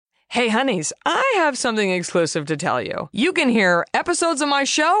Hey, honeys, I have something exclusive to tell you. You can hear episodes of my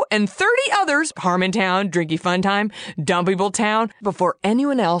show and 30 others, Harmontown, Drinky Fun Time, Dumb People Town, before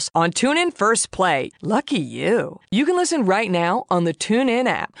anyone else on TuneIn First Play. Lucky you. You can listen right now on the TuneIn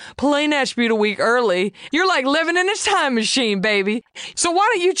app. Play Natch Beauty a week early. You're like living in a time machine, baby. So why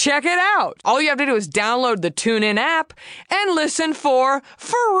don't you check it out? All you have to do is download the TuneIn app and listen for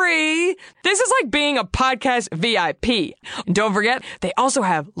free. This is like being a podcast VIP. And don't forget, they also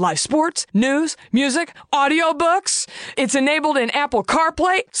have live sports, news, music, audiobooks. It's enabled in Apple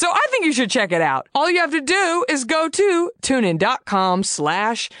CarPlay, so I think you should check it out. All you have to do is go to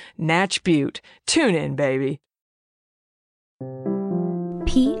tunein.com/NatchBeaute. Tune in, baby.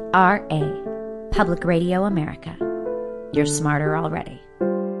 PRA, Public Radio America. You're smarter already.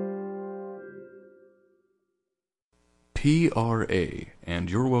 PRA and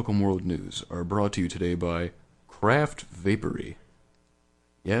Your Welcome World News are brought to you today by Craft Vapory.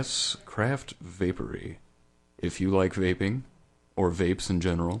 Yes, Craft Vapory. If you like vaping, or vapes in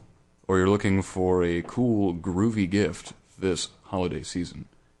general, or you're looking for a cool, groovy gift this holiday season,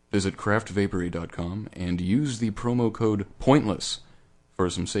 visit craftvapory.com and use the promo code POINTLESS for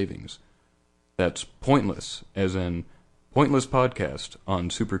some savings. That's POINTLESS, as in Pointless Podcast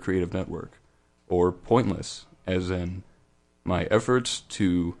on Super Creative Network, or POINTLESS, as in my efforts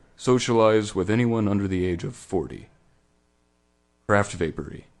to socialize with anyone under the age of 40. Craft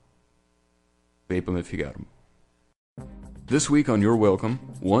Vapory. Vape 'em if you got 'em. This week on Your Welcome,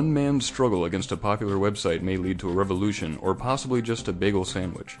 one man's struggle against a popular website may lead to a revolution or possibly just a bagel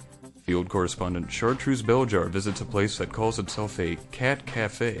sandwich. Field correspondent Chartreuse Beljar visits a place that calls itself a cat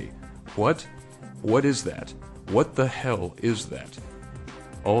cafe. What? What is that? What the hell is that?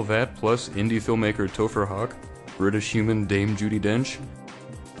 All that plus indie filmmaker Topher Hawk, British human Dame Judi Dench,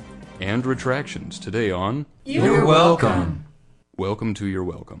 and retractions today on You're Welcome. Welcome to Your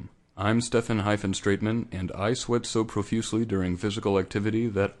Welcome. I'm Stefan Straitman, and I sweat so profusely during physical activity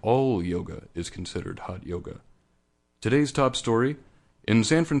that all yoga is considered hot yoga. Today's top story: in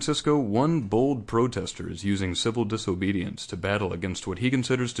San Francisco, one bold protester is using civil disobedience to battle against what he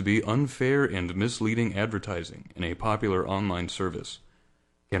considers to be unfair and misleading advertising in a popular online service.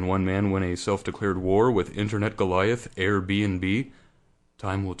 Can one man win a self-declared war with Internet Goliath Airbnb?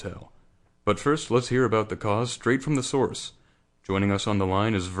 Time will tell. But first, let's hear about the cause straight from the source. Joining us on the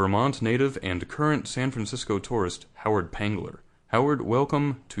line is Vermont native and current San Francisco tourist Howard Pangler. Howard,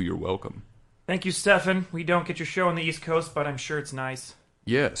 welcome to Your Welcome. Thank you, Stefan. We don't get your show on the East Coast, but I'm sure it's nice.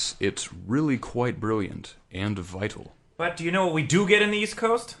 Yes, it's really quite brilliant and vital. But do you know what we do get in the East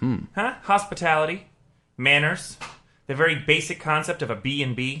Coast? Huh? Hospitality, manners, the very basic concept of a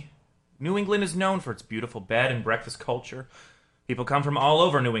B&B. New England is known for its beautiful bed and breakfast culture. People come from all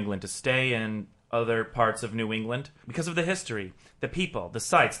over New England to stay in other parts of New England because of the history, the people, the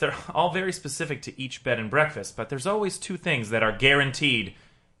sites. They're all very specific to each bed and breakfast, but there's always two things that are guaranteed.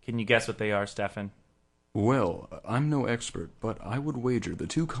 Can you guess what they are, Stefan? Well, I'm no expert, but I would wager the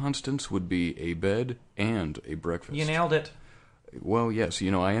two constants would be a bed and a breakfast. You nailed it. Well, yes,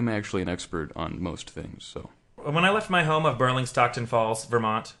 I am actually an expert on most things, so. When I left my home of Burling Stockton Falls,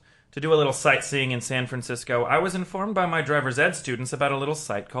 Vermont, to do a little sightseeing in San Francisco, I was informed by my driver's ed students about a little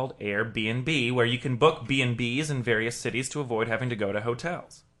site called Airbnb, where you can book B&Bs in various cities to avoid having to go to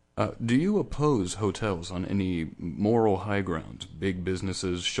hotels. Do you oppose hotels on any moral high ground? Big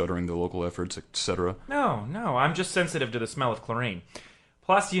businesses shuttering the local efforts, etc.? No, I'm just sensitive to the smell of chlorine.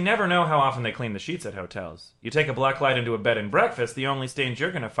 Plus, you never know how often they clean the sheets at hotels. You take a black light into a bed and breakfast, the only stains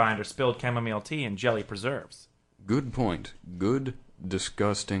you're going to find are spilled chamomile tea and jelly preserves. Good point. Good,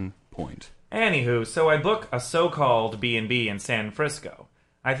 disgusting point. Anywho, so I book a so-called B&B in San Francisco.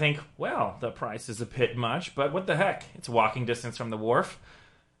 I think, well, the price is a bit much, but what the heck? It's walking distance from the wharf.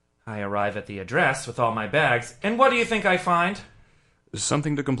 I arrive at the address with all my bags, and what do you think I find?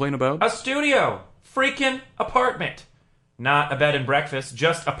 Something to complain about? A studio! Freaking apartment! Not a bed and breakfast,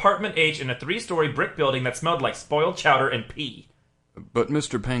 just apartment H in a 3-story brick building that smelled like spoiled chowder and pee. But,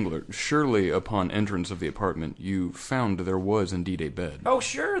 Mr. Pangler, surely upon entrance of the apartment, you found there was indeed a bed. Oh,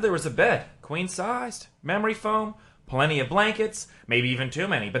 sure, there was a bed. Queen-sized, memory foam, plenty of blankets, maybe even too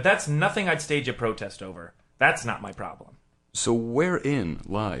many, but that's nothing I'd stage a protest over. That's not my problem. So wherein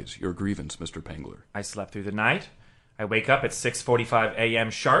lies your grievance, Mr. Pangler? I slept through the night. I wake up at 6:45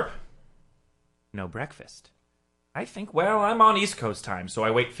 a.m. sharp. No breakfast. I think, well, I'm on East Coast time, so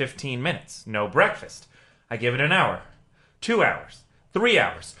I wait 15 minutes. No breakfast. I give it an hour. 2 hours. 3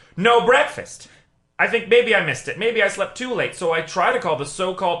 hours. No breakfast. I think maybe I missed it. Maybe I slept too late, so I try to call the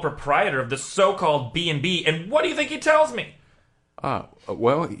so-called proprietor of the so-called B&B, and what do you think he tells me?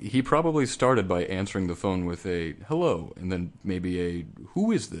 Well, he probably started by answering the phone with a hello, and then maybe a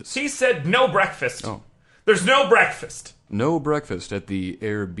who is this? He said no breakfast. Oh. There's no breakfast. No breakfast at the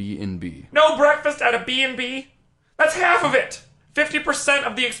Airbnb. No breakfast at a B&B? That's half of it. 50%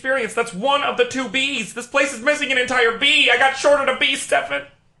 of the experience. That's one of the two B's. This place is missing an entire B. I got shorted a B, Stefan.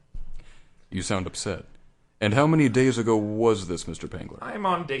 You sound upset. And how many days ago was this, Mr. Pangler? I'm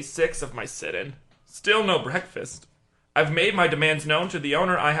on day 6 of my sit-in. Still no breakfast. I've made my demands known to the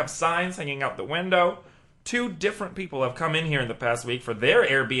owner. I have signs hanging out the window. 2 different people have come in here in the past week for their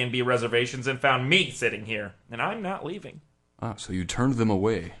Airbnb reservations and found me sitting here. And I'm not leaving. So you turned them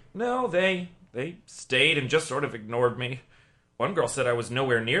away. No, they stayed and just sort of ignored me. One girl said I was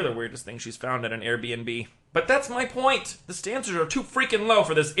nowhere near the weirdest thing she's found at an Airbnb. But that's my point. The standards are too freaking low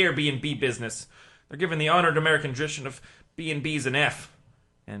for this Airbnb business. They're giving the honored American tradition of B&Bs an F.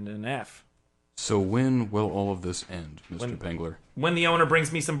 And an F. So when will all of this end, Mr. Pangler? When the owner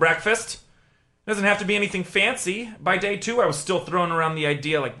brings me some breakfast. It doesn't have to be anything fancy. By day 2, I was still throwing around the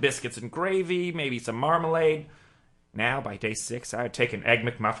idea like biscuits and gravy, maybe some marmalade. Now, by day 6, I would take an Egg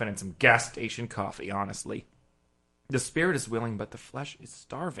McMuffin and some gas station coffee, honestly. The spirit is willing, but the flesh is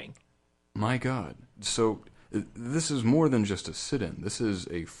starving. My God. So this is more than just a sit-in. This is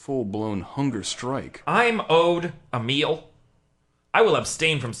a full-blown hunger strike. I'm owed a meal. I will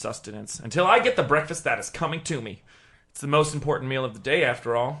abstain from sustenance until I get the breakfast that is coming to me. It's the most important meal of the day,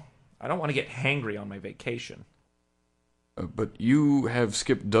 after all. I don't want to get hangry on my vacation. But you have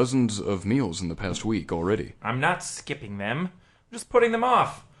skipped dozens of meals in the past week already. I'm not skipping them. I'm just putting them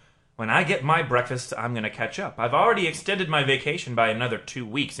off. When I get my breakfast, I'm going to catch up. I've already extended my vacation by another 2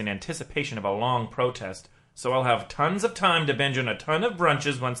 weeks in anticipation of a long protest, so I'll have tons of time to binge on a ton of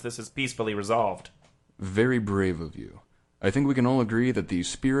brunches once this is peacefully resolved. Very brave of you. I think we can all agree that the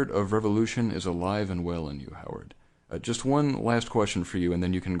spirit of revolution is alive and well in you, Howard. Just one last question for you, and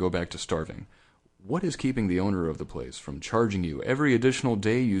then you can go back to starving. What is keeping the owner of the place from charging you every additional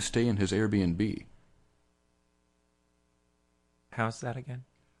day you stay in his Airbnb? How's that again?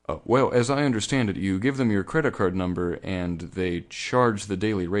 Well, as I understand it, you give them your credit card number, and they charge the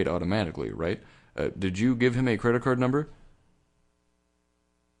daily rate automatically, right? Did you give him a credit card number?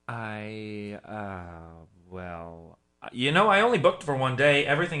 Well... I only booked for 1 day.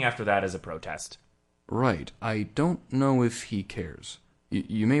 Everything after that is a protest. Right. I don't know if he cares.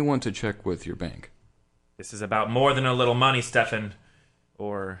 You may want to check with your bank. This is about more than a little money, Stefan.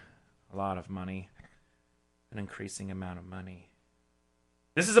 Or a lot of money. An increasing amount of money.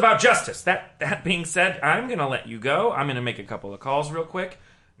 This is about justice. That being said, I'm going to let you go. I'm going to make a couple of calls real quick.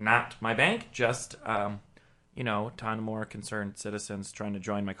 Not my bank, just, a ton more concerned citizens trying to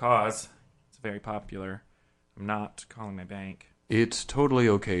join my cause. It's very popular. I'm not calling my bank. It's totally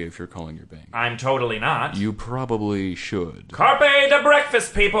okay if you're calling your bank. I'm totally not. You probably should. Carpe the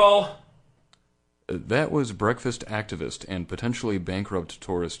breakfast, people! That was breakfast activist and potentially bankrupt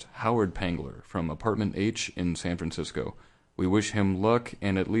tourist Howard Pangler from Apartment H in San Francisco. We wish him luck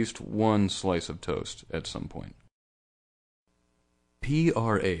and at least one slice of toast at some point.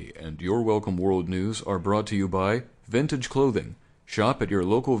 PRA and Your Welcome World News are brought to you by Vintage Clothing. Shop at your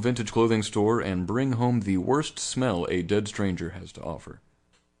local vintage clothing store and bring home the worst smell a dead stranger has to offer.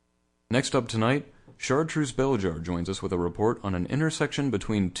 Next up tonight, Chartreuse Bellejar joins us with a report on an intersection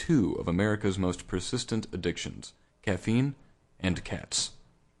between 2 of America's most persistent addictions, caffeine and cats.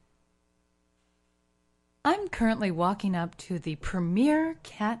 I'm currently walking up to the Premier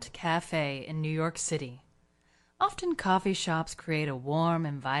Cat Cafe in New York City. Often coffee shops create a warm,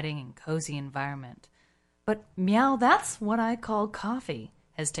 inviting, and cozy environment. But Meow That's What I Call Coffee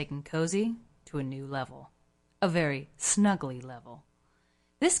has taken cozy to a new level. A very snuggly level.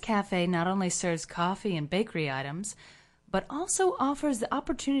 This cafe not only serves coffee and bakery items, but also offers the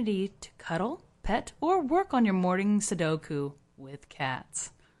opportunity to cuddle, pet, or work on your morning Sudoku with cats.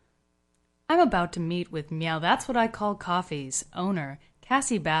 I'm about to meet with Meow That's What I Call Coffee's owner,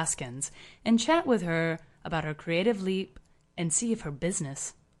 Cassie Baskins, and chat with her about her creative leap and see if her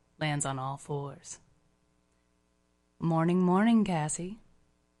business lands on all fours. Morning, Cassie.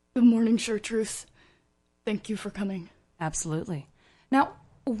 Good morning, Chartreuse. Thank you for coming. Absolutely. Now,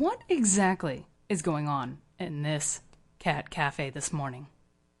 what exactly is going on in this cat cafe this morning?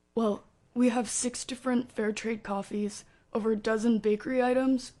 Well, we have 6 different fair trade coffees, over a dozen bakery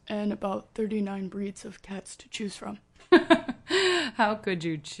items, and about 39 breeds of cats to choose from. How could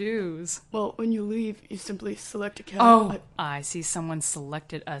you choose? Well, when you leave, you simply select a cat. Oh, I see someone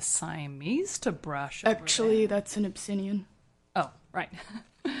selected a Siamese to brush over Actually, there. that's an Abyssinian. Oh, right.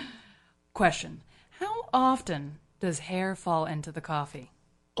 Question. How often does hair fall into the coffee?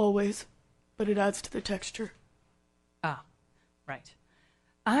 Always. But it adds to the texture. Ah, Right.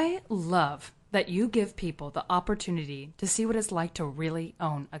 I love that you give people the opportunity to see what it's like to really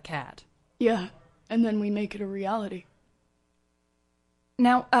own a cat. Yeah, and then we make it a reality.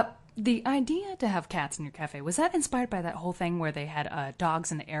 Now, the idea to have cats in your cafe, was that inspired by that whole thing where they had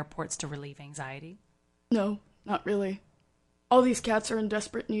dogs in the airports to relieve anxiety? No, not really. All these cats are in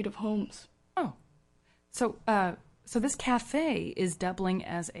desperate need of homes. Oh. So this cafe is doubling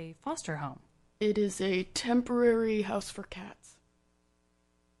as a foster home. It is a temporary house for cats.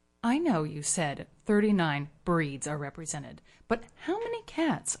 I know you said 39 breeds are represented, but how many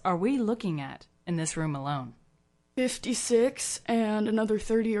cats are we looking at in this room alone? 56, and another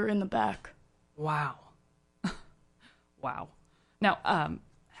 30 are in the back. Wow. Wow. Now,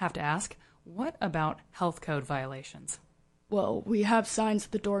 have to ask, what about health code violations? Well, we have signs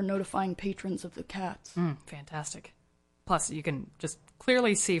at the door notifying patrons of the cats. Fantastic. Plus, you can just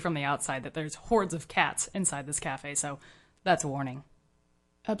clearly see from the outside that there's hordes of cats inside this cafe, so that's a warning.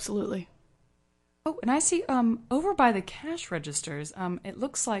 Absolutely. Oh, and I see, over by the cash registers, it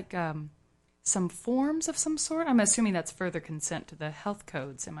looks like, some forms of some sort. I'm assuming that's further consent to the health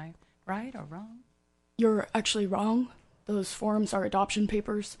codes. Am I right or wrong? You're actually wrong. Those forms are adoption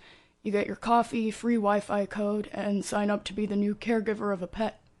papers. You get your coffee, free Wi-Fi code, and sign up to be the new caregiver of a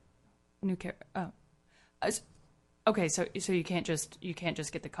pet. New care. Okay, so you can't just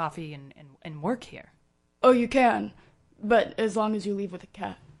get the coffee and work here. Oh, you can, but as long as you leave with a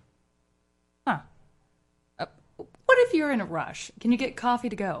cat. Huh. What if you're in a rush? Can you get coffee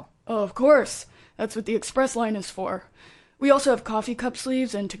to go? Oh, of course. That's what the express line is for. We also have coffee cup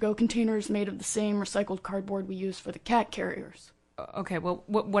sleeves and to-go containers made of the same recycled cardboard we use for the cat carriers. Okay, well,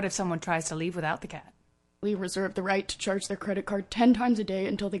 what if someone tries to leave without the cat? We reserve the right to charge their credit card 10 times a day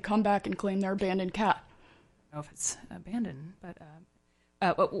until they come back and claim their abandoned cat. I don't know if it's abandoned, but,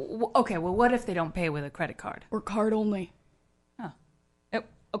 okay, well, what if they don't pay with a credit card? We're card only. Huh.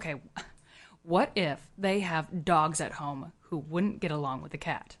 Okay, what if they have dogs at home who wouldn't get along with the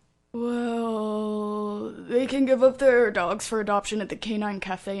cat? Well, they can give up their dogs for adoption at the Canine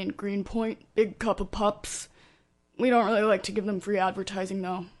Cafe in Greenpoint. Big cup of pups. We don't really like to give them free advertising,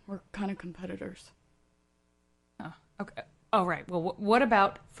 though. We're kind of competitors. Oh, okay. All right. Well, what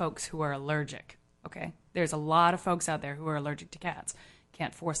about folks who are allergic? Okay. There's a lot of folks out there who are allergic to cats.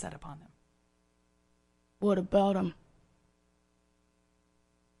 Can't force that upon them. What about them?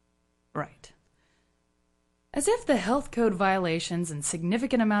 Right. As if the health code violations and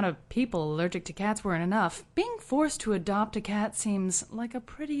significant amount of people allergic to cats weren't enough, being forced to adopt a cat seems like a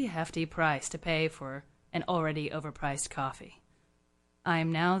pretty hefty price to pay for an already overpriced coffee. I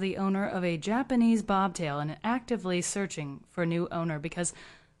am now the owner of a Japanese bobtail and actively searching for a new owner because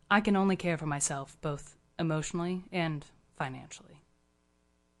I can only care for myself, both emotionally and financially.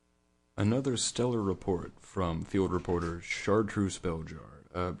 Another stellar report from field reporter Chartreuse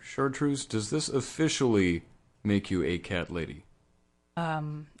Beljar. Chartreuse, does this officially make you a cat lady?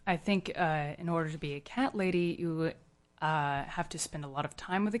 I think in order to be a cat lady, you have to spend a lot of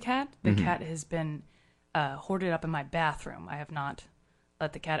time with the cat. The cat has been hoarded up in my bathroom. I have not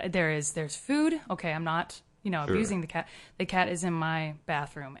let the cat. There's food. Okay, I'm not Sure. abusing the cat. The cat is in my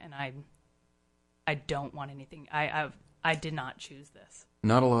bathroom, and I don't want anything. I did not choose this.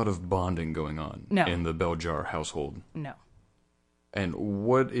 Not a lot of bonding going on No. in the Beljar household. No. And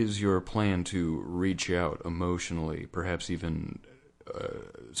what is your plan to reach out emotionally, perhaps even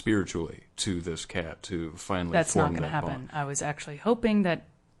spiritually, to this cat to finally That's form not going to that happen. bond? I was actually hoping that,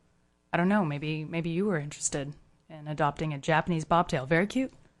 I don't know, maybe you were interested in adopting a Japanese bobtail. Very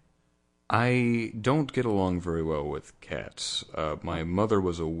cute. I don't get along very well with cats. My mother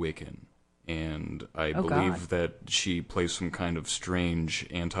was a Wiccan, and I Oh, believe God. that she placed some kind of strange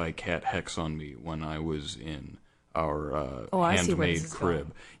anti-cat hex on me when I was in our I see where this handmade is crib.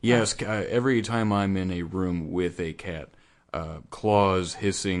 going. Yes, every time I'm in a room with a cat, claws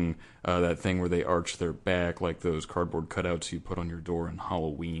hissing, that thing where they arch their back like those cardboard cutouts you put on your door in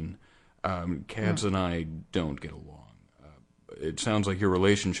Halloween. Cats and I don't get along. It sounds like your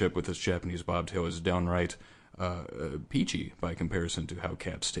relationship with this Japanese bobtail is downright peachy by comparison to how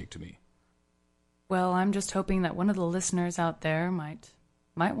cats take to me. Well, I'm just hoping that one of the listeners out there might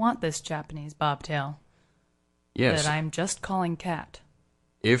want this Japanese bobtail Yes, that I'm just calling cat.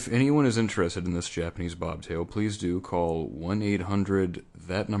 if anyone is interested in this Japanese bobtail, please do call 1-800,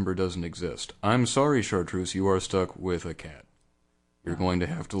 that number doesn't exist. I'm sorry, Chartreuse, you are stuck with a cat. You're going to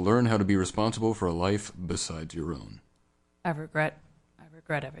have to learn how to be responsible for a life besides your own. I regret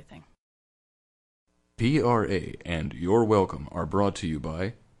everything. PRA and You're Welcome are brought to you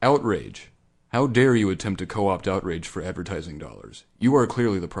by Outrage. How dare you attempt to co-opt outrage for advertising dollars? You are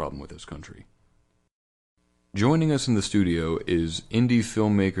clearly the problem with this country. Joining us in the studio is indie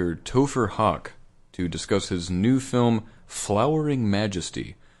filmmaker Topher Hawk to discuss his new film, Flowering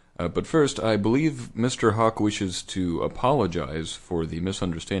Majesty. But first, I believe Mr. Hawk wishes to apologize for the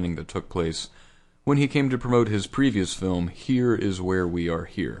misunderstanding that took place when he came to promote his previous film, Here Is Where We Are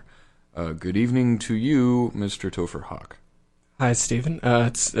Here. Good evening to you, Mr. Topher Hawk. Hi, Stephen.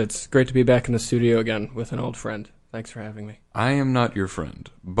 It's great to be back in the studio again with an old friend. Thanks for having me. I am not your friend,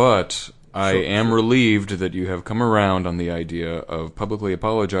 but I am relieved that you have come around on the idea of publicly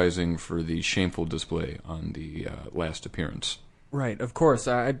apologizing for the shameful display on the last appearance. Right, of course.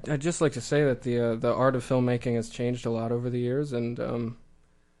 I'd just like to say that the art of filmmaking has changed a lot over the years, and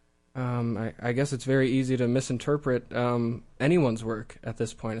I guess it's very easy to misinterpret anyone's work at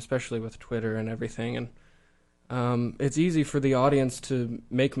this point, especially with Twitter and everything. And it's easy for the audience to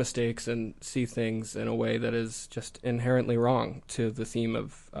make mistakes and see things in a way that is just inherently wrong to the theme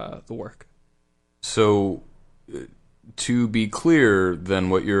of the work. So, to be clear, then,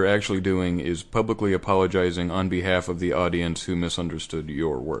 what you're actually doing is publicly apologizing on behalf of the audience who misunderstood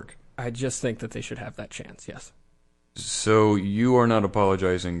your work. I just think that they should have that chance, yes. So, you are not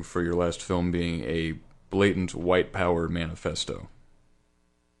apologizing for your last film being a blatant white power manifesto.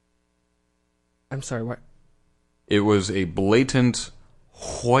 I'm sorry, what? It was a blatant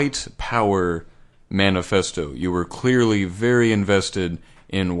white power manifesto. You were clearly very invested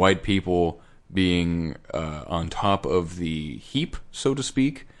in white people being on top of the heap, so to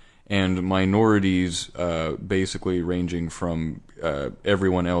speak, and minorities basically ranging from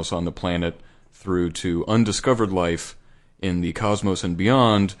everyone else on the planet through to undiscovered life in the cosmos and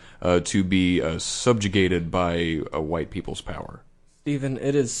beyond to be subjugated by white people's power. Stephen,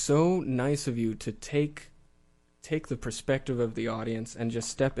 it is so nice of you to take the perspective of the audience and just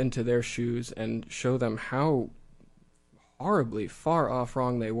step into their shoes and show them how horribly far off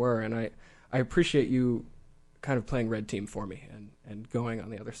wrong they were. And I appreciate you kind of playing red team for me and going on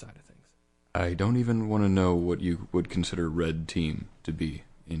the other side of things. I don't even want to know what you would consider red team to be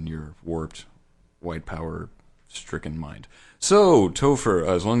in your warped, white power-stricken mind. So, Topher,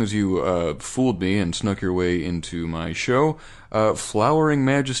 as long as you fooled me and snuck your way into my show, Flowering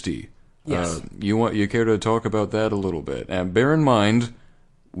Majesty. Yes. You care to talk about that a little bit? And bear in mind,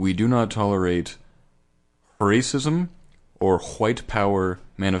 we do not tolerate racism or white power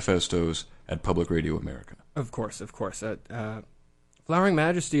manifestos at Public Radio America. Of course. Flowering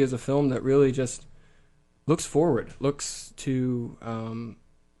Majesty is a film that really just looks forward, looks to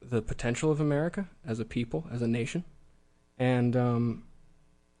the potential of America as a people, as a nation, and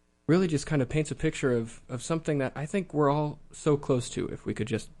really just kind of paints a picture of something that I think we're all so close to if we could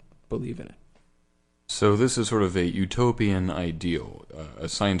just believe in it. So this is sort of a utopian ideal, a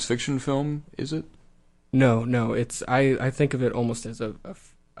science fiction film, is it? No. It's I think of it almost as a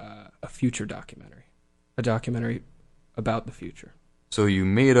future documentary, a documentary about the future. So you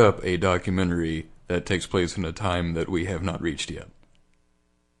made up a documentary that takes place in a time that we have not reached yet.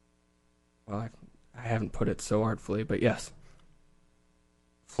 Well, I haven't put it so artfully, but yes.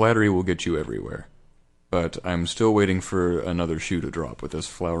 Flattery will get you everywhere. But I'm still waiting for another shoe to drop with this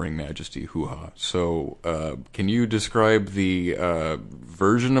Flowering Majesty hoo-ha. So, can you describe the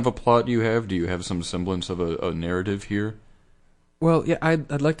version of a plot you have? Do you have some semblance of a narrative here? Well, yeah,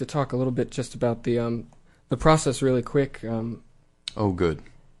 I'd like to talk a little bit just about the process really quick. Oh, good.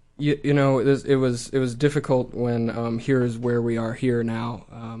 You know, it was difficult when Here Is Where We Are Here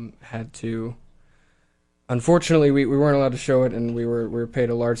Now had to. Unfortunately, we weren't allowed to show it, and we were paid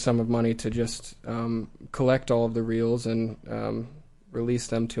a large sum of money to just collect all of the reels and release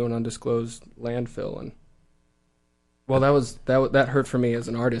them to an undisclosed landfill. And well, that hurt for me as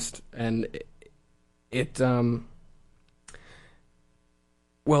an artist, and it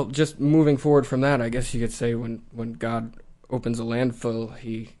well, just moving forward from that, I guess you could say when God opens a landfill,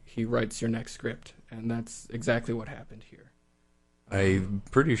 he writes your next script, and that's exactly what happened here. I'm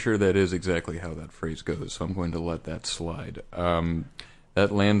pretty sure that is exactly how that phrase goes, so I'm going to let that slide. That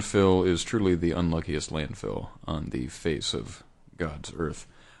landfill is truly the unluckiest landfill on the face of God's earth.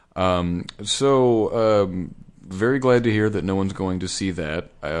 Very glad to hear that no one's going to see that.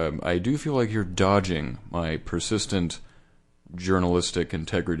 I do feel like you're dodging my persistent journalistic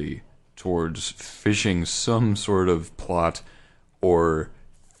integrity towards fishing some sort of plot or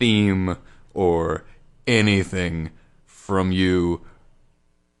theme or anything from you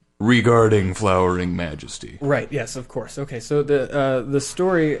regarding Flowering Majesty. Right, yes, of course. Okay, so the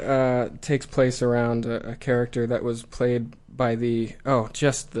story takes place around a character that was played by the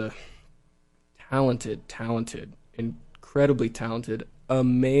talented, incredibly talented,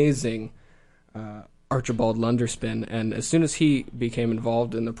 amazing Archibald Lunderspin. And as soon as he became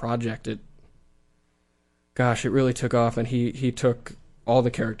involved in the project, gosh, it really took off, and he took all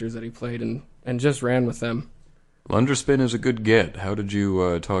the characters that he played and just ran with them. Lunderspin is a good get. How did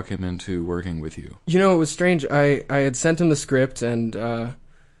you talk him into working with you? You know, it was strange. I had sent him the script, and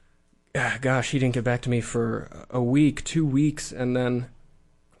gosh, he didn't get back to me for a week, 2 weeks, and then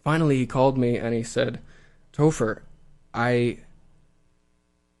finally he called me and he said, Topher, I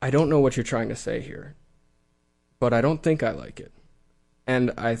don't know what you're trying to say here, but I don't think I like it.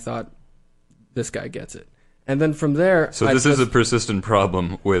 And I thought, this guy gets it. And then from there... So this is a persistent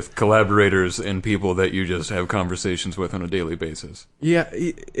problem with collaborators and people that you just have conversations with on a daily basis. Yeah,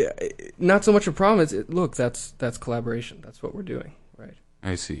 not so much a problem. Look, that's collaboration. That's what we're doing, right?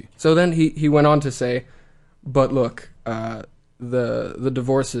 I see. So then he went on to say, but look, the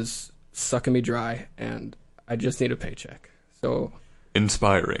divorce is sucking me dry, and I just need a paycheck. So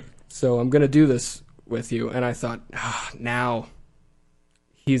inspiring. So I'm going to do this with you. And I thought, now...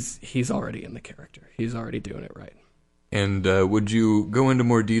 He's already in the character. He's already doing it right. And would you go into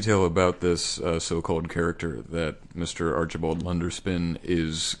more detail about this so-called character that Mr. Archibald Lunderspin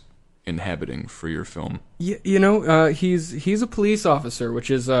is inhabiting for your film? You know, he's a police officer,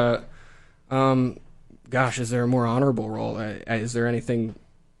 which is gosh, is there a more honorable role? Is there anything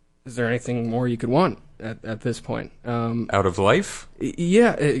more you could want at this point? Out of life?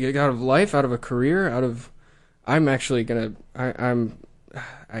 Yeah, out of life, out of a career, I'm actually gonna.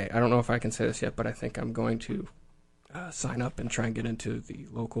 I don't know if I can say this yet, but I think I'm going to sign up and try and get into the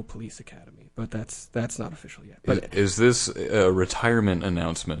local police academy. But that's not official yet. But is this a retirement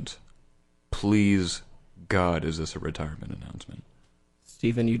announcement? Please, God, is this a retirement announcement?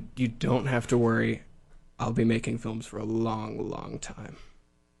 Stephen, you don't have to worry. I'll be making films for a long, long time.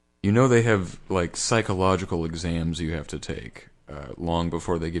 You know they have, like, psychological exams you have to take long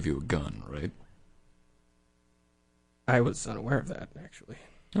before they give you a gun, right? I was unaware of that, actually.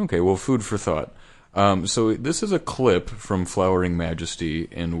 Okay, well, food for thought. So this is a clip from Flowering Majesty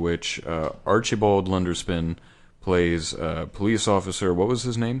in which Archibald Lunderspin plays police officer, what was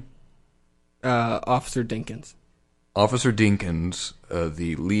his name? Officer Dinkins. Officer Dinkins,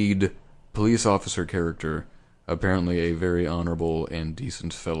 the lead police officer character, apparently a very honorable and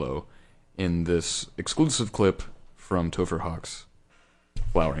decent fellow, in this exclusive clip from Topher Hawk's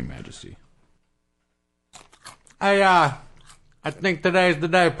Flowering Majesty. Hey, I think today's the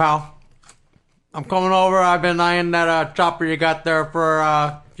day, pal. I'm coming over. I've been eyeing that chopper you got there for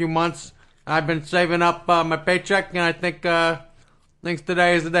a few months. I've been saving up my paycheck, and I think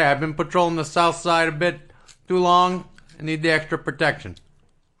today is the day. I've been patrolling the south side a bit too long. I need the extra protection.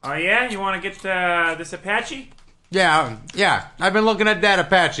 Oh, yeah? You want to get this Apache? Yeah. I've been looking at that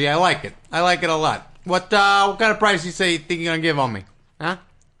Apache. I like it. I like it a lot. What kind of price you think you're gonna give on me? Huh?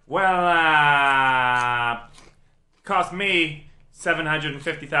 Well, cost me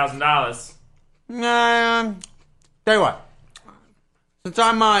 $750,000. Tell you what. Since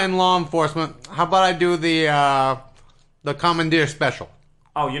I'm in law enforcement, how about I do the commandeer special?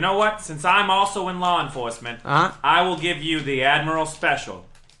 Oh, you know what? Since I'm also in law enforcement, I will give you the Admiral Special.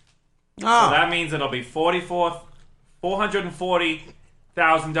 Oh. So that means it'll be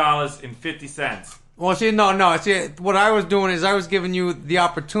 $440,000.50. Well, no. See, what I was doing is I was giving you the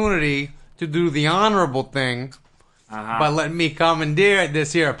opportunity to do the honorable thing by letting me commandeer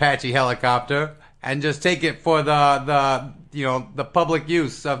this here Apache helicopter and just take it for the public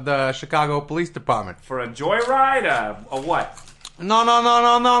use of the Chicago Police Department. For a joyride or what? No.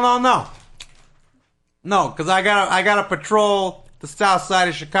 No, because I gotta patrol the south side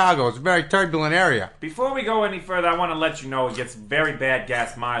of Chicago. It's a very turbulent area. Before we go any further, I want to let you know it gets very bad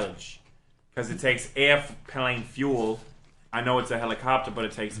gas mileage because it takes airplane fuel. I know it's a helicopter, but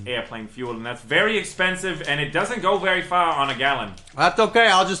it takes airplane fuel, and that's very expensive, and it doesn't go very far on a gallon. That's okay.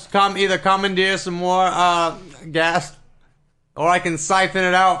 I'll just either commandeer some more gas, or I can siphon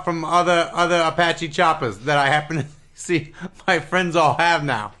it out from other Apache choppers that I happen to see my friends all have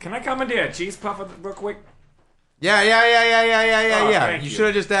now. Can I commandeer a cheese puffer real quick? Yeah. You should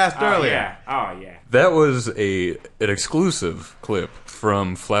have just asked earlier. Oh, yeah. That was an exclusive clip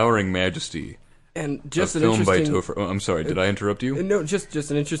from Flowering Majesty. And just a an film interesting... by Topher. Oh, I'm sorry, did I interrupt you? No, just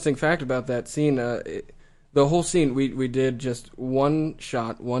an interesting fact about that scene. The whole scene, we did just one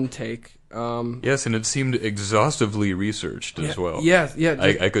shot, one take. Yes, and it seemed exhaustively researched as well. Yeah.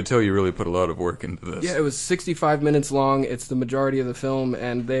 I could tell you really put a lot of work into this. Yeah, it was 65 minutes long. It's the majority of the film,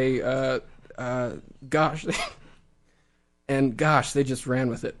 and they, they just ran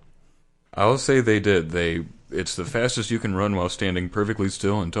with it. I'll say they did. It's the fastest you can run while standing perfectly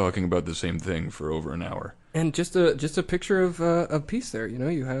still and talking about the same thing for over an hour. And just a picture of peace there. You know,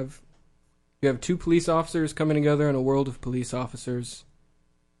 you have two police officers coming together in a world of police officers,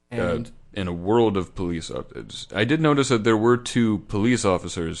 And in a world of police officers. I did notice that there were 2 police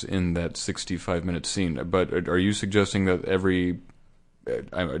officers in that 65-minute scene, but are you suggesting that are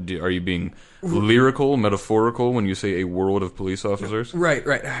you being lyrical, metaphorical when you say a world of police officers? Right.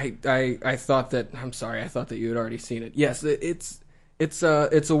 I thought that. I'm sorry. I thought that you had already seen it. Yes, it's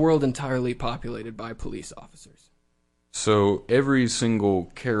a world entirely populated by police officers. So every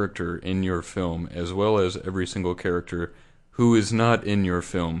single character in your film, as well as every single character who is not in your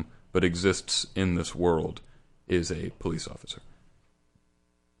film but exists in this world, is a police officer.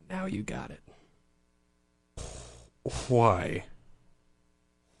 Now you got it. Why?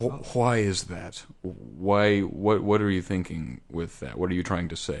 Why is that? Why? What are you thinking with that? What are you trying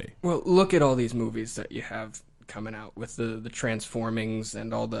to say? Well, look at all these movies that you have coming out with the Transformings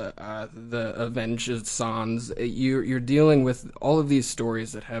and all the Avenged Sons. You're dealing with all of these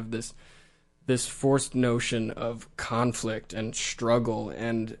stories that have this forced notion of conflict and struggle.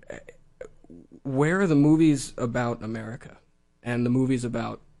 And where are the movies about America and the movies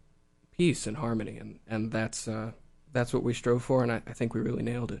about peace and harmony? And that's what we strove for, and I think we really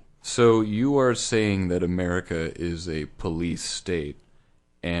nailed it. So you are saying that America is a police state,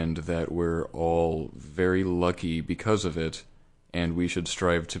 and that we're all very lucky because of it, and we should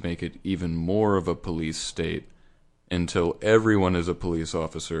strive to make it even more of a police state until everyone is a police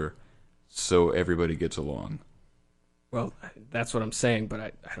officer, so everybody gets along. Well, that's what I'm saying, but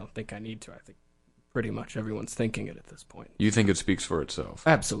I don't think I need to. I think pretty much everyone's thinking it at this point. You think it speaks for itself?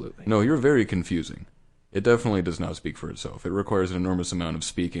 Absolutely. No, you're very confusing. It definitely does not speak for itself. It requires an enormous amount of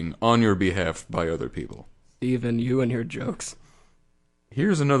speaking on your behalf by other people. Even you and your jokes.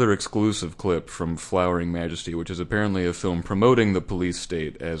 Here's another exclusive clip from Flowering Majesty, which is apparently a film promoting the police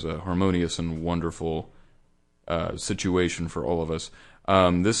state as a harmonious and wonderful situation for all of us.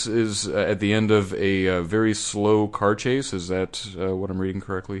 This is at the end of a very slow car chase. Is that what I'm reading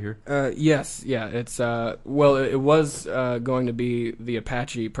correctly here? Yes, yeah. It's well, it was going to be the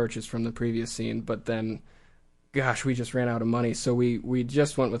Apache purchased from the previous scene, but then, gosh, we just ran out of money, so we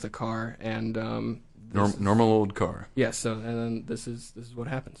just went with a car and normal old car. Yes. So and then this is what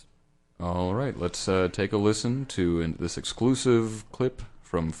happens. All right, let's take a listen to this exclusive clip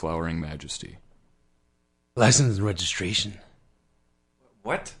from Flowering Majesty. License and registration.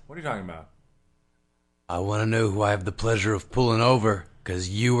 What? What are you talking about? I want to know who I have the pleasure of pulling over, because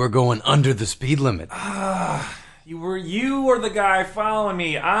you were going under the speed limit. You were the guy following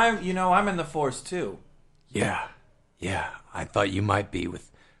me. I'm in the force too. Yeah. I thought you might be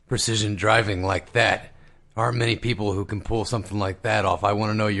with precision driving like that. There aren't many people who can pull something like that off. I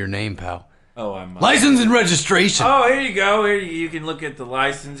want to know your name, pal. Oh, I'm... License and registration! Oh, here you go. Here you can look at the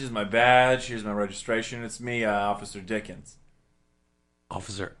license. Here's my badge. Here's my registration. It's me, Officer Dickens.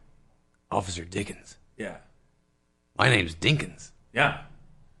 Officer Dickens. Yeah. My name's Dinkins. Yeah.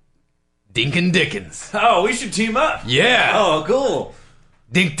 Dinkin' Dickens. Oh, we should team up. Yeah. Oh, cool.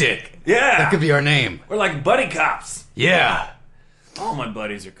 Dink Dick. Yeah. That could be our name. We're like buddy cops. Yeah. All my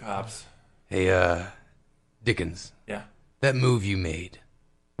buddies are cops. Hey, Dickens. Yeah. That move you made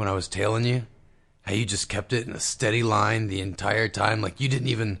when I was tailing you, how you just kept it in a steady line the entire time, like you didn't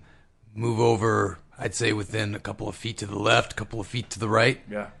even move over, I'd say within a couple of feet to the left, a couple of feet to the right.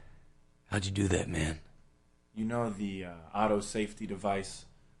 Yeah. How'd you do that, man? You know the auto safety device,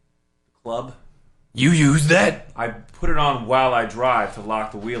 the club? You use that? I put it on while I drive to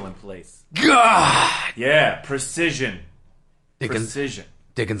lock the wheel in place. God! Yeah, precision. Dickens, Precision.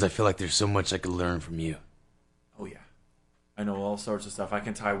 Dickens, I feel like there's so much I could learn from you. Oh, yeah. I know all sorts of stuff. I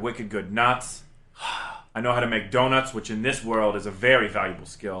can tie wicked good knots. I know how to make donuts, which in this world is a very valuable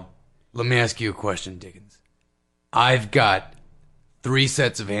skill. Let me ask you a question, Dickens. I've got 3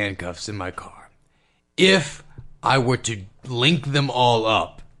 sets of handcuffs in my car. If I were to link them all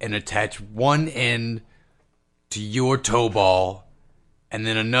up and attach one end to your toe ball and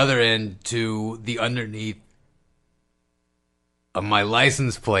then another end to the underneath of my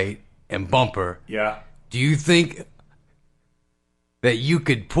license plate and bumper, Yeah. do you think that you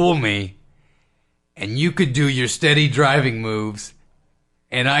could pull me and you could do your steady driving moves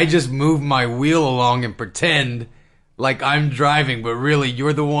and I just move my wheel along and pretend like I'm driving, but really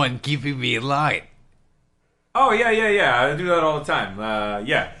you're the one keeping me in line? Oh, yeah. I do that all the time.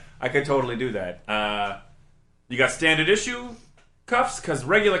 Yeah, I could totally do that. You got standard issue cuffs? Because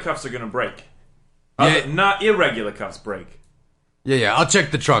regular cuffs are going to break. Yeah. Not irregular cuffs break. Yeah, I'll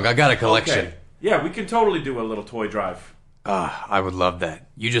check the trunk. I got a collection. Okay. Yeah, we can totally do a little toy drive. I would love that.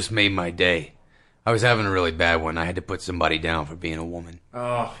 You just made my day. I was having a really bad one. I had to put somebody down for being a woman.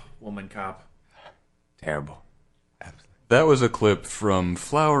 Oh, woman cop. Terrible. That was a clip from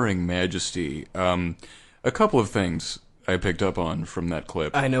Flowering Majesty. A couple of things I picked up on from that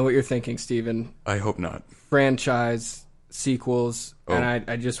clip. I know what you're thinking, Steven. I hope not. Franchise, sequels, Oh. and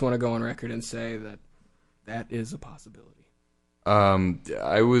I just want to go on record and say that is a possibility.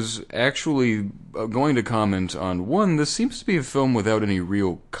 I was actually going to comment on one. This seems to be a film without any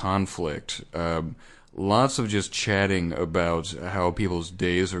real conflict. Lots of just chatting about how people's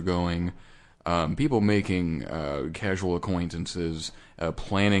days are going. People making casual acquaintances,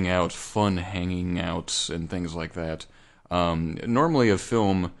 planning out fun hanging outs and things like that. Normally a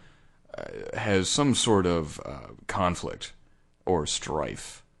film has some sort of conflict or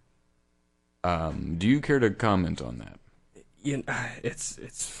strife. Do you care to comment on that?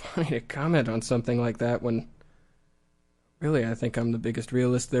 It's funny to comment on something like that when really I think I'm the biggest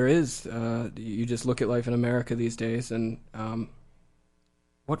realist there is. You just look at life in America these days, and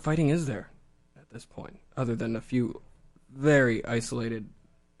what fighting is there at this point, other than a few very isolated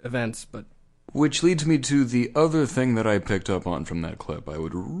events? But which leads me to the other thing that I picked up on from that clip. I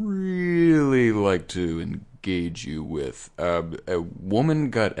would really like to engage you with. A woman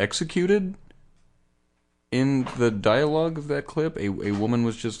got executed in the dialogue of that clip. A woman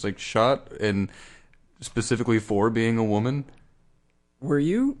was just like shot, and specifically for being a woman. Were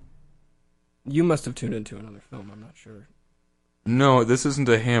you? You must have tuned into another film. I'm not sure. No, this isn't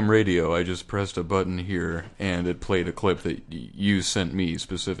a ham radio. I just pressed a button here, and it played a clip that you sent me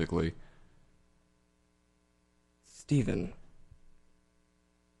specifically. Steven.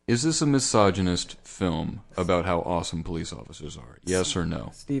 Is this a misogynist film about how awesome police officers are? Yes or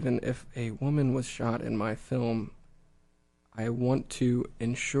no? Steven, if a woman was shot in my film, I want to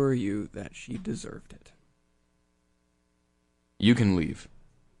ensure you that she deserved it. You can leave.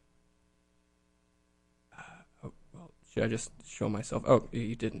 Should I just show myself? Oh,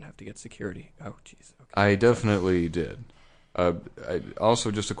 you didn't have to get security. Oh, jeez. Okay. I definitely did. Also,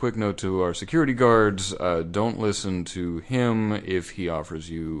 just a quick note to our security guards, don't listen to him if he offers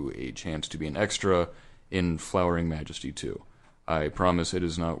you a chance to be an extra in Flowering Majesty 2. I promise it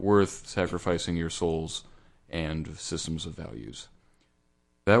is not worth sacrificing your souls and systems of values.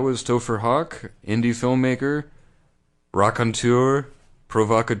 That was Topher Hawk, indie filmmaker, raconteur,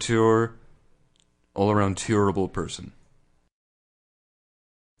 provocateur, all-around terrible person.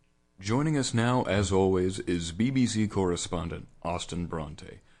 Joining us now, as always, is BBC correspondent Austin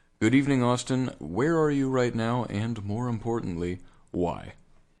Bronte. Good evening, Austin. Where are you right now, and more importantly, why?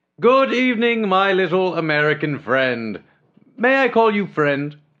 Good evening, my little American friend. May I call you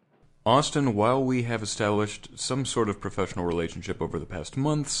friend? Austin, while we have established some sort of professional relationship over the past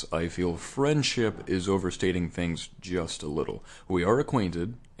months, I feel friendship is overstating things just a little. We are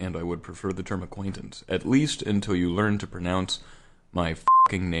acquainted, and I would prefer the term acquaintance, at least until you learn to pronounce my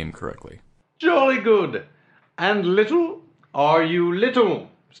f***ing name correctly. Jolly good. And little? Are you little,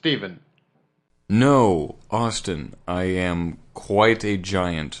 Stephen? No, Austin, I am quite a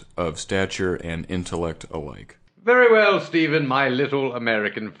giant of stature and intellect alike. Very well, Stephen, my little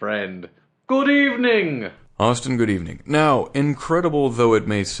American friend. Good evening. Austin, good evening. Now, incredible though it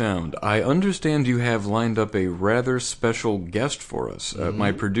may sound, I understand you have lined up a rather special guest for us.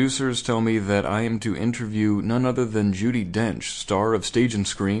 My producers tell me that I am to interview none other than Judi Dench, star of Stage and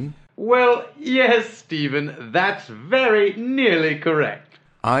Screen. Well, yes, Stephen, that's very nearly correct.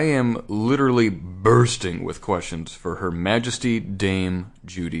 I am literally bursting with questions for Her Majesty Dame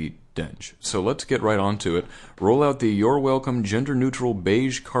Judi Dench. So let's get right on to it. Roll out the You're Welcome gender-neutral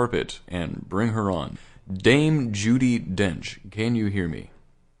beige carpet and bring her on. Dame Judi Dench, can you hear me?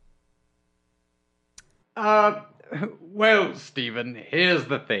 Well, Stephen, here's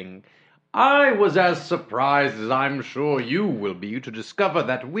the thing. I was as surprised as I'm sure you will be to discover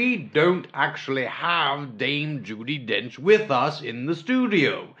that we don't actually have Dame Judi Dench with us in the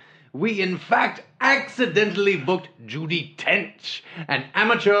studio. We, in fact, accidentally booked Judi Tench, an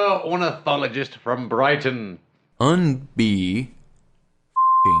amateur ornithologist from Brighton. Unbelievable.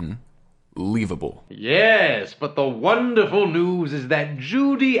 Yes, but the wonderful news is that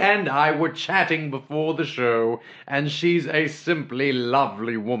Judy and I were chatting before the show, and she's a simply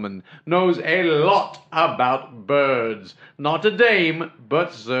lovely woman, knows a lot about birds. Not a dame,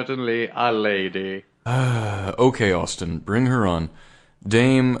 but certainly a lady. Okay, Austin, bring her on.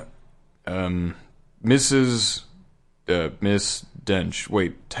 Dame, Miss Dench.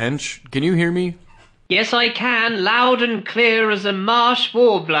 Wait, Tench? Can you hear me? Yes, I can, loud and clear as a marsh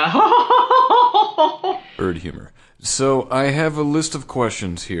warbler. Bird humor. So, I have a list of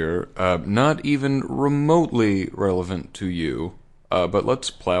questions here, not even remotely relevant to you, but let's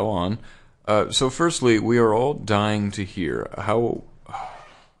plow on. So firstly, we are all dying to hear, how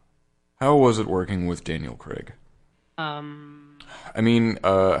was it working with Daniel Craig? I mean,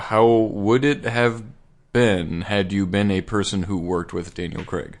 how would it have been had you been a person who worked with Daniel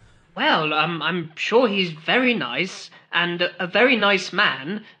Craig? Well, I'm sure he's very nice, and a very nice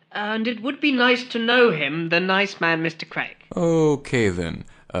man, and it would be nice to know him, the nice man, Mr. Craig. Okay, then.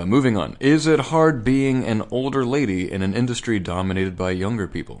 Moving on. Is it hard being an older lady in an industry dominated by younger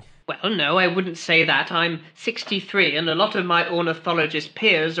people? Well, no, I wouldn't say that. I'm 63, and a lot of my ornithologist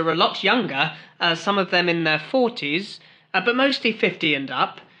peers are a lot younger, some of them in their 40s, but mostly 50 and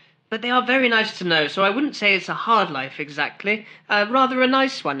up. But they are very nice to know, so I wouldn't say it's a hard life exactly. Rather a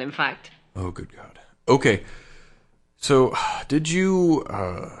nice one, in fact. Oh, good God. Okay. So, did you...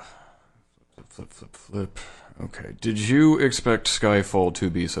 Flip. Okay. Did you expect Skyfall to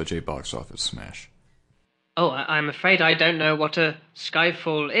be such a box office smash? Oh, I'm afraid I don't know what a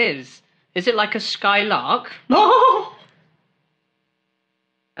skyfall is. Is it like a skylark? Oh!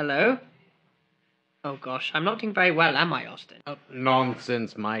 Hello? Oh gosh, I'm not doing very well, am I, Austin?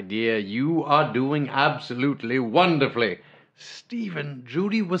 Nonsense, my dear. You are doing absolutely wonderfully. Stephen,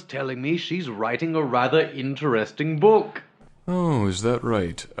 Judy was telling me she's writing a rather interesting book. Oh, is that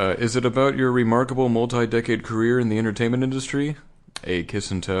right? Is it about your remarkable multi-decade career in the entertainment industry? A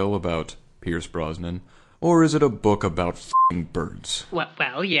kiss and tell about Pierce Brosnan? Or is it a book about f***ing birds?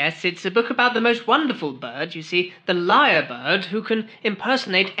 Well, yes, it's a book about the most wonderful bird, you see, the lyrebird, who can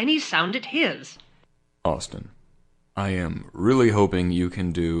impersonate any sound it hears. Austin, I am really hoping you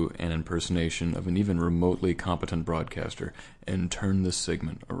can do an impersonation of an even remotely competent broadcaster and turn this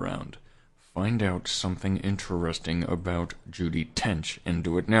segment around. Find out something interesting about Judy Tench and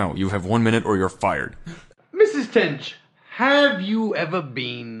do it now. You have 1 minute or you're fired. Mrs. Tench, have you ever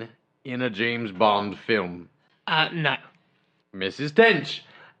been in a James Bond film? No. Mrs. Tench,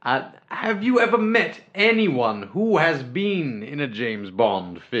 have you ever met anyone who has been in a James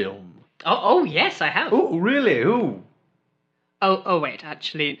Bond film? Oh, yes, I have. Oh, really? Who? Oh, wait,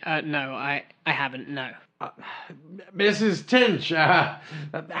 actually, no, I haven't, no. Mrs. Tench,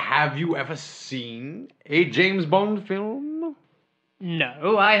 have you ever seen a James Bond film?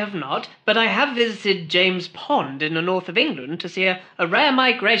 No, I have not, but I have visited James Pond in the north of England to see a rare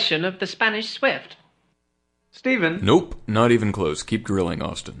migration of the Spanish swift. Stephen? Nope, not even close. Keep grilling,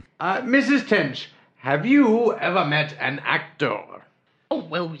 Austin. Mrs. Tench, have you ever met an actor? Oh,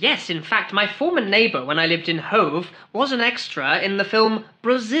 well, yes, in fact, my former neighbour when I lived in Hove was an extra in the film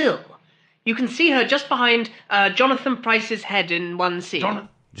Brazil. You can see her just behind Jonathan Pryce's head in one scene.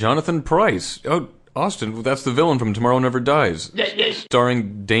 Jonathan Pryce? Oh, Austin, that's the villain from Tomorrow Never Dies. Yes.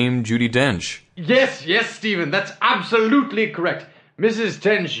 Starring Dame Judi Dench. Yes, Stephen, that's absolutely correct. Mrs.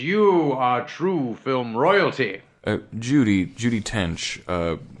 Tench, you are true film royalty. Judy Tench,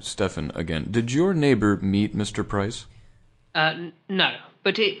 Stefan again. Did your neighbor meet Mr. Pryce? No.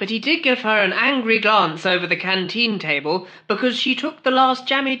 But he did give her an angry glance over the canteen table because she took the last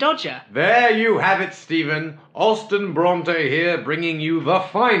jammy dodger. There you have it, Stephen. Austin Bronte here, bringing you the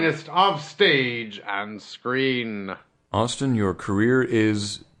finest of stage and screen. Austin, your career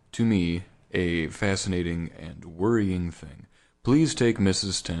is, to me, a fascinating and worrying thing. Please take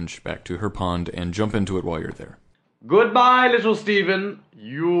Mrs. Tench back to her pond and jump into it while you're there. Goodbye, little Stephen.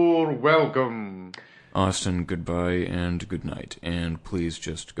 You're welcome. Austin, goodbye and good night, and please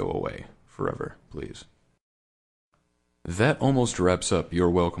just go away. Forever, please. That almost wraps up your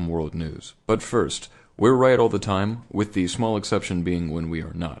Welcome World News. But first, we're right all the time, with the small exception being when we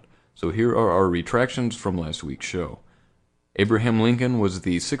are not. So here are our retractions from last week's show. Abraham Lincoln was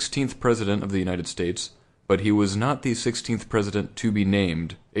the 16th President of the United States, but he was not the 16th President to be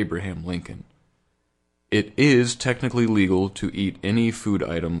named Abraham Lincoln. It is technically legal to eat any food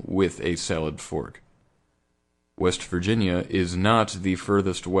item with a salad fork. West Virginia is not the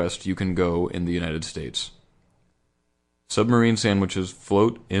furthest west you can go in the United States. Submarine sandwiches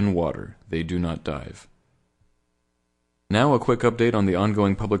float in water. They do not dive. Now a quick update on the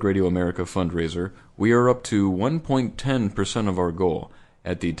ongoing Public Radio America fundraiser. We are up to 1.10% of our goal.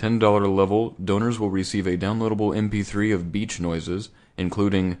 At the $10 level, donors will receive a downloadable MP3 of beach noises,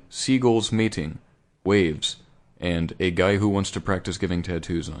 including seagulls mating, waves, and a guy who wants to practice giving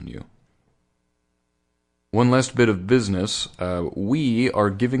tattoos on you. One last bit of business. We are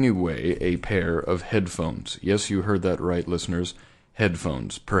giving away a pair of headphones. Yes, you heard that right, listeners.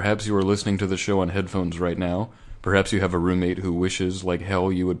 Headphones. Perhaps you are listening to the show on headphones right now. Perhaps you have a roommate who wishes like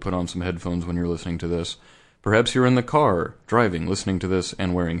hell you would put on some headphones when you're listening to this. Perhaps you're in the car, driving, listening to this,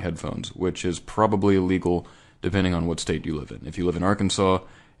 and wearing headphones, which is probably illegal depending on what state you live in. If you live in Arkansas,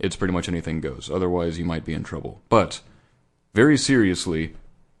 it's pretty much anything goes. Otherwise, you might be in trouble. But, very seriously,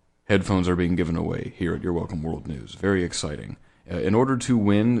 headphones are being given away here at Your Welcome World News. Very exciting. In order to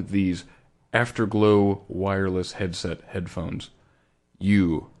win these Afterglow wireless headset headphones,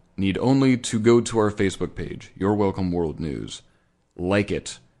 you need only to go to our Facebook page, Your Welcome World News, like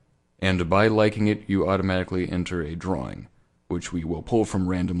it, and by liking it, you automatically enter a drawing, which we will pull from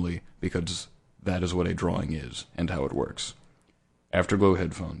randomly because that is what a drawing is and how it works. Afterglow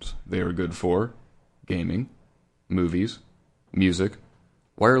headphones. They are good for gaming, movies, music,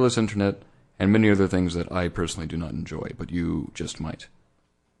 wireless internet, and many other things that I personally do not enjoy, but you just might.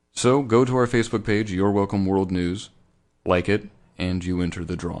 So go to our Facebook page, Your Welcome World News, like it, and you enter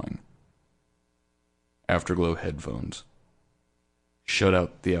the drawing. Afterglow headphones. Shut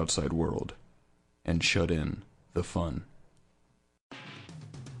out the outside world, and shut in the fun.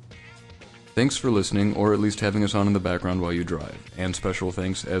 Thanks for listening, or at least having us on in the background while you drive. And special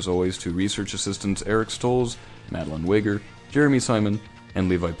thanks, as always, to research assistants Eric Stolz, Madeline Wager, Jeremy Simon, and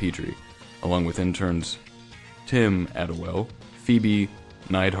Levi Petrie, along with interns Tim Adewell, Phoebe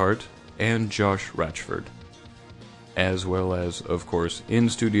Neidhart, and Josh Ratchford. As well as, of course,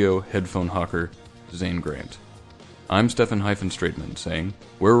 in-studio headphone hawker Zane Grant. I'm Stephen-Straitman saying,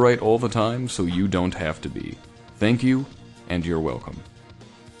 we're right all the time, so you don't have to be. Thank you, and you're welcome.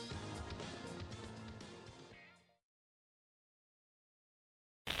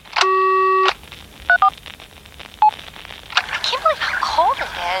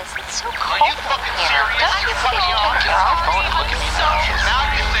 It's so cold in here. Don't you think you can get off phone and look at me now? Now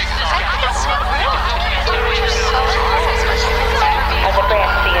you think so. I think it's so rude. You're so cold. As a branch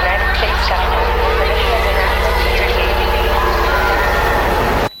of the United States government.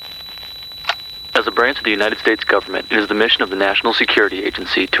 As a branch of the United States government, it is the mission of the National Security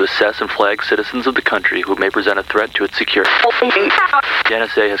Agency to assess and flag citizens of the country who may present a threat to its security. The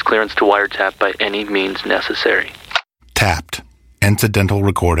NSA has clearance to wiretap by any means necessary. Tapped. Incidental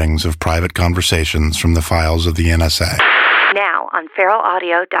recordings of private conversations from the files of the NSA. Now on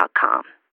feralaudio.com.